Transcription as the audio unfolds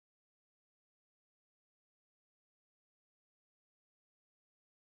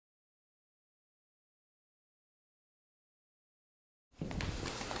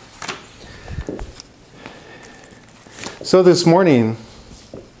So this morning,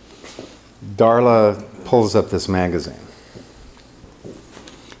 Darla pulls up this magazine.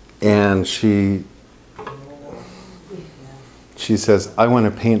 And she says, I want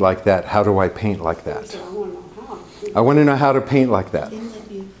to paint like that. How do I paint like that? I want to know how to paint like that.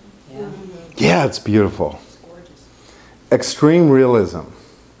 Yeah, it's beautiful. Extreme realism.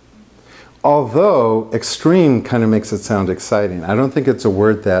 Although extreme kind of makes it sound exciting. I don't think it's a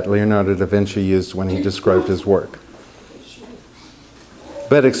word that Leonardo da Vinci used when he described his work.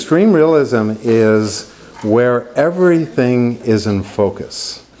 But extreme realism is where everything is in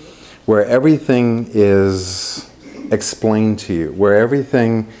focus, where everything is explained to you, where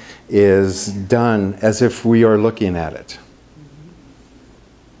everything is done as if we are looking at it.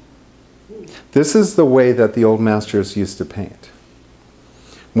 This is the way that the old masters used to paint.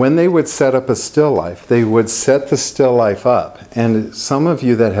 When they would set up a still life, they would set the still life up. And some of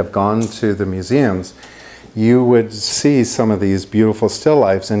you that have gone to the museums, you would see some of these beautiful still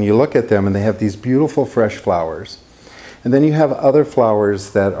lifes, and you look at them and they have these beautiful fresh flowers. And then you have other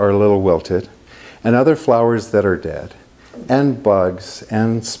flowers that are a little wilted, and other flowers that are dead, and bugs,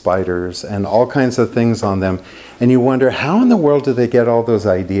 and spiders, and all kinds of things on them. And you wonder, how in the world do they get all those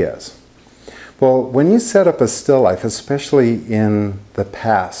ideas? Well, when you set up a still life, especially in the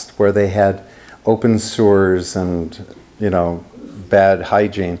past, where they had open sewers and, bad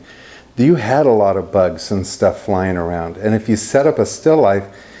hygiene, you had a lot of bugs and stuff flying around. And if you set up a still life,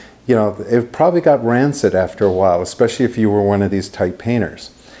 it probably got rancid after a while, especially if you were one of these type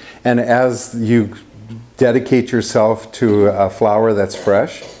painters. And as you dedicate yourself to a flower that's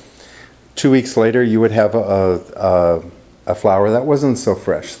fresh, 2 weeks later you would have a flower that wasn't so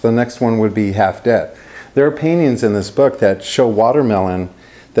fresh. The next one would be half dead. There are paintings in this book that show watermelon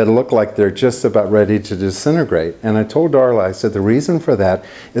that look like they're just about ready to disintegrate. And I told Darla, I said, the reason for that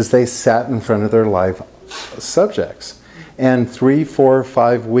is they sat in front of their live subjects. And 3, 4,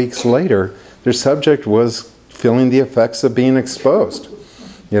 5 weeks later, their subject was feeling the effects of being exposed.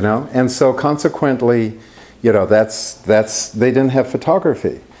 And so consequently, they didn't have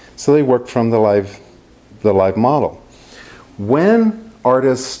photography. So they worked from the live model. When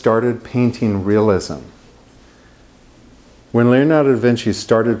artists started painting realism, when Leonardo da Vinci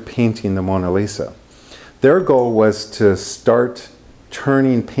started painting the Mona Lisa, their goal was to start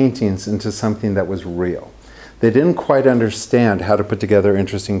turning paintings into something that was real. They didn't quite understand how to put together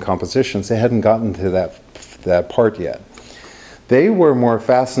interesting compositions. They hadn't gotten to that part yet. They were more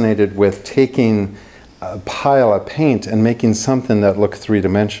fascinated with taking a pile of paint and making something that looked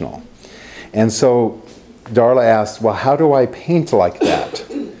three-dimensional. And so Darla asked, well, how do I paint like that?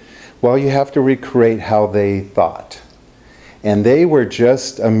 Well, you have to recreate how they thought. And they were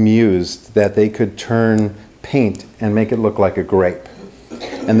just amused that they could turn paint and make it look like a grape.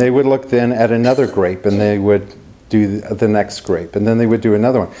 And they would look then at another grape, and they would do the next grape, and then they would do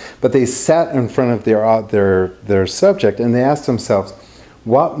another one. But they sat in front of their subject, and they asked themselves,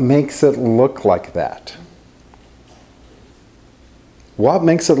 what makes it look like that? What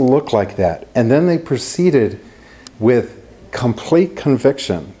makes it look like that? And then they proceeded with complete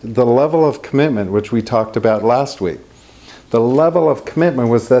conviction, the level of commitment which we talked about last week. The level of commitment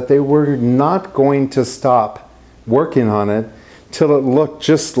was that they were not going to stop working on it till it looked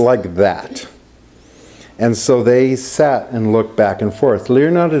just like that. And so they sat and looked back and forth.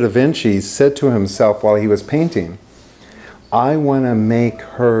 Leonardo da Vinci said to himself while he was painting, I want to make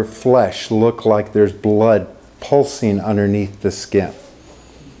her flesh look like there's blood pulsing underneath the skin.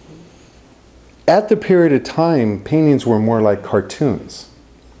 At the period of time, paintings were more like cartoons.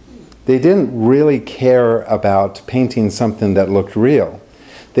 They didn't really care about painting something that looked real.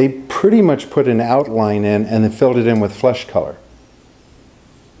 They pretty much put an outline in and then filled it in with flesh color.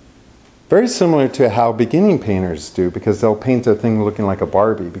 Very similar to how beginning painters do, because they'll paint a thing looking like a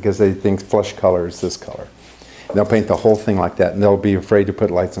Barbie because they think flesh color is this color. And they'll paint the whole thing like that, and they'll be afraid to put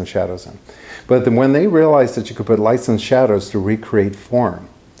lights and shadows in. But then when they realized that you could put lights and shadows to recreate form,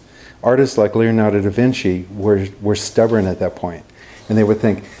 artists like Leonardo da Vinci were stubborn at that point. And they would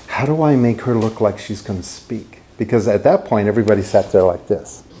think, how do I make her look like she's going to speak? Because at that point, everybody sat there like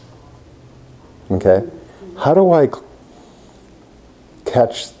this. Okay? How do I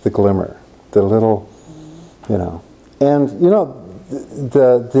catch the glimmer? The little, And,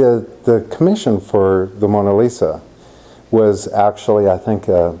 the commission for the Mona Lisa was actually, I think,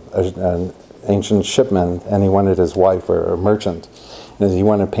 an ancient shipman, and he wanted his wife, or a merchant, and he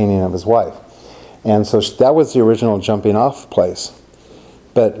wanted a painting of his wife. And so that was the original jumping off place.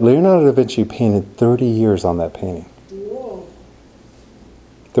 But Leonardo da Vinci painted 30 years on that painting. Whoa.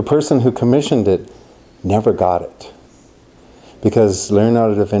 The person who commissioned it never got it. Because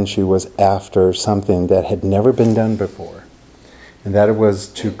Leonardo da Vinci was after something that had never been done before. And that it was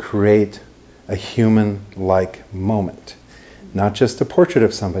to create a human-like moment. Not just a portrait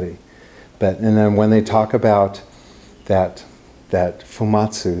of somebody. And then when they talk about that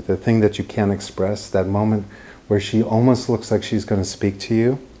fumatsu, the thing that you can't express, that moment where she almost looks like she's going to speak to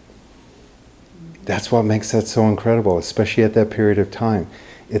you, that's what makes that so incredible, especially at that period of time.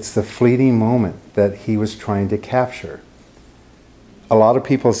 It's the fleeting moment that he was trying to capture. A lot of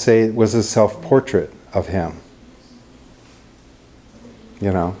people say it was a self-portrait of him.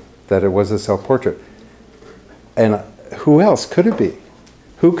 You know, that it was a self-portrait. And who else could it be?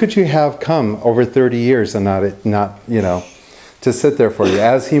 Who could you have come over 30 years and not, you know, to sit there for you?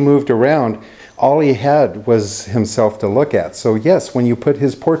 As he moved around, all he had was himself to look at. So yes, when you put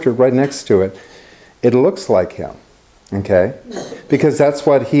his portrait right next to it, it looks like him, okay? Because that's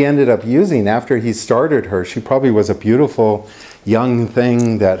what he ended up using after he started her. She probably was a beautiful young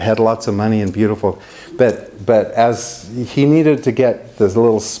thing that had lots of money and beautiful. But as he needed to get this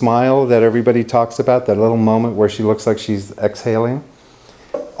little smile that everybody talks about, that little moment where she looks like she's exhaling,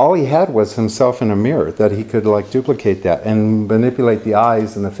 all he had was himself in a mirror that he could like duplicate that and manipulate the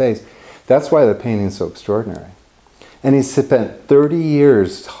eyes and the face. That's why the painting's so extraordinary. And he spent 30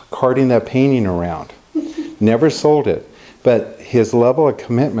 years carting that painting around. Never sold it. But his level of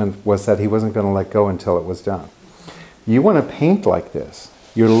commitment was that he wasn't going to let go until it was done. You want to paint like this.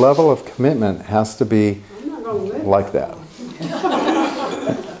 Your level of commitment has to be like that.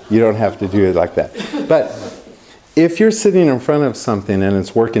 You don't have to do it like that. But if you're sitting in front of something and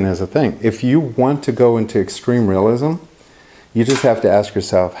it's working as a thing, if you want to go into extreme realism, you just have to ask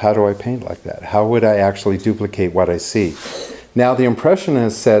yourself, how do I paint like that? How would I actually duplicate what I see? Now, the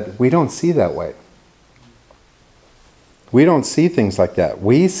Impressionists said, we don't see that way. We don't see things like that.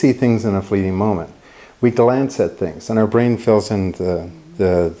 We see things in a fleeting moment. We glance at things, and our brain fills in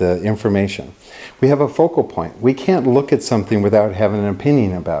the information. We have a focal point. We can't look at something without having an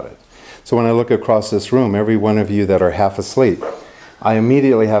opinion about it. So when I look across this room, every one of you that are half asleep, I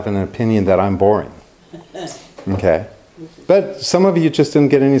immediately have an opinion that I'm boring. Okay? But some of you just didn't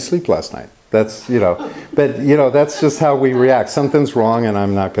get any sleep last night. That's, you know, but, you know, that's just how we react. Something's wrong and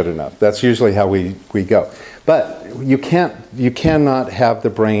I'm not good enough. That's usually how we go. But you cannot have the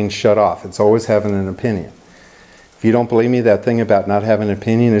brain shut off. It's always having an opinion. If you don't believe me, that thing about not having an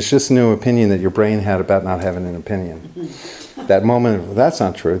opinion, it's just a new opinion that your brain had about not having an opinion. That moment, that's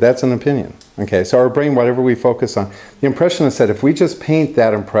not true. That's an opinion. Okay, so our brain, whatever we focus on, the Impressionists said if we just paint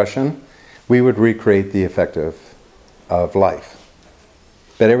that impression, we would recreate the effect of life.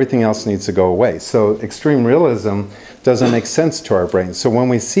 But everything else needs to go away. So extreme realism doesn't make sense to our brain. So when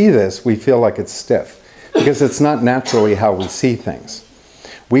we see this, we feel like it's stiff. Because it's not naturally how we see things.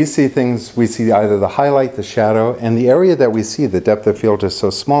 We see things, we see either the highlight, the shadow, and the area that we see, the depth of field is so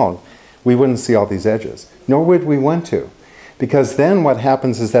small, we wouldn't see all these edges. Nor would we want to. Because then what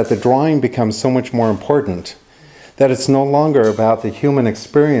happens is that the drawing becomes so much more important that it's no longer about the human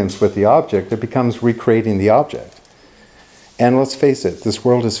experience with the object, it becomes recreating the object. And let's face it, this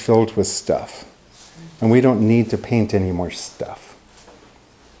world is filled with stuff. And we don't need to paint any more stuff.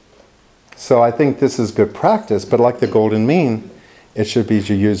 So I think this is good practice, but like the golden mean, it should be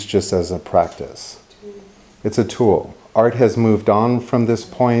used just as a practice. It's a tool. Art has moved on from this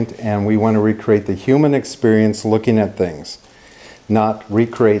point, and we want to recreate the human experience looking at things, not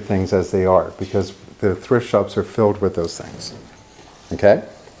recreate things as they are, because the thrift shops are filled with those things. Okay?